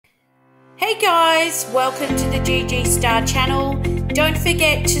guys, welcome to the Gigi Star channel. Don't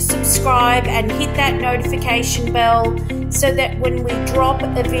forget to subscribe and hit that notification bell so that when we drop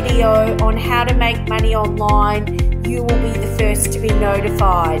a video on how to make money online, you will be the first to be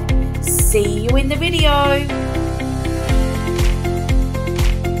notified. See you in the video.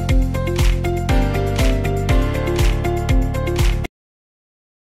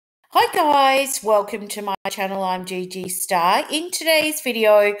 Hi guys, welcome to my channel. I'm Gigi Star. In today's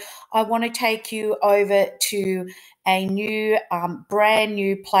video, I want to take you over to a new, brand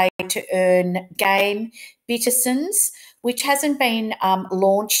new play to earn game, Bitizens, which hasn't been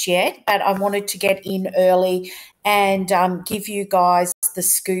launched yet, but I wanted to get in early and give you guys the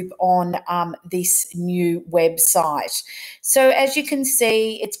scoop on this new website. So as you can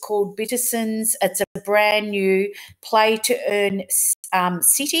see, it's called Bitizens. It's a brand new play to earn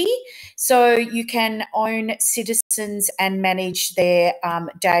city, so you can own citizens and manage their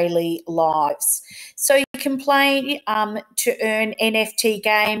daily lives. So you can play to earn NFT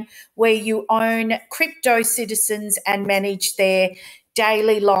game where you own crypto citizens and manage their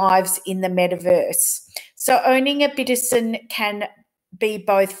daily lives in the metaverse. So owning a Bitizen can be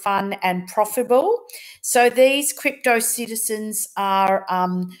both fun and profitable. So these crypto citizens are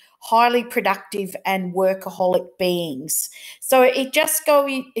highly productive and workaholic beings. So it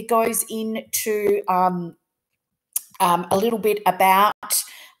goes into a little bit about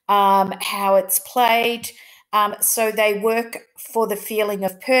how it's played. So they work for the feeling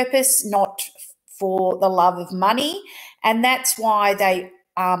of purpose, not for the love of money, and that's why they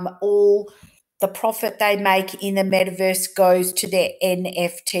all the profit they make in the metaverse goes to their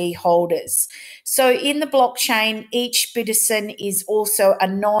NFT holders. So in the blockchain, each Bitizens is also a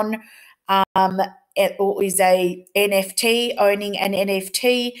is a NFT. Owning an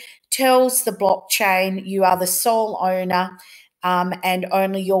NFT tells the blockchain you are the sole owner and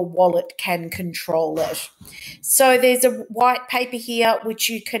only your wallet can control it. So there's a white paper here which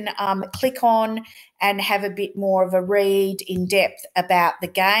you can click on and have a bit more of a read in depth about the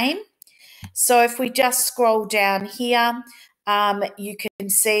game. So if we just scroll down here, you can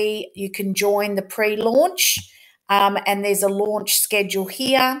see you can join the pre-launch and there's a launch schedule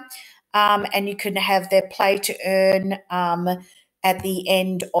here and you can have their play to earn at the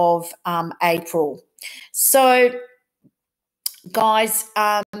end of April. So guys,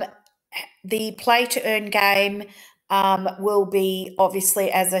 the play to earn game will be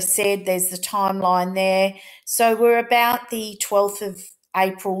obviously, as I said, there's the timeline there. So we're about the 12th of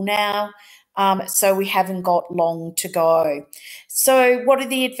April now. So we haven't got long to go. So what are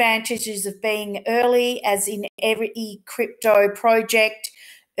the advantages of being early? As in every crypto project,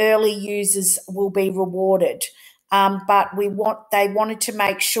 early users will be rewarded. But they wanted to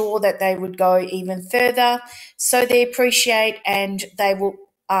make sure that they would go even further. So they appreciate and they will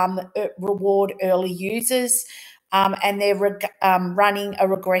reward early users. And they're running a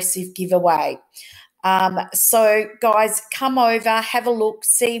regressive giveaway. So guys, come over, have a look,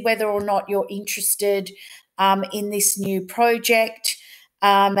 see whether or not you're interested in this new project.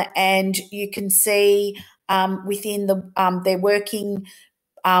 And you can see within their working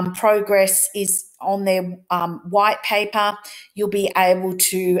progress is on their white paper. You'll be able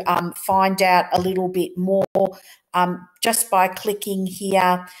to find out a little bit more just by clicking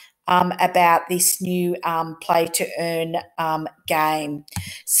here about this new play to earn game.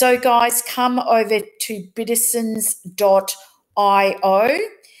 So guys, come over to bitizens.io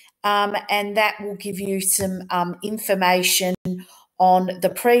and that will give you some information on the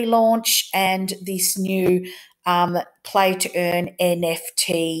pre-launch and this new play to earn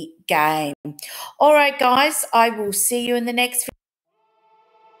NFT game. All right guys, I will see you in the next video.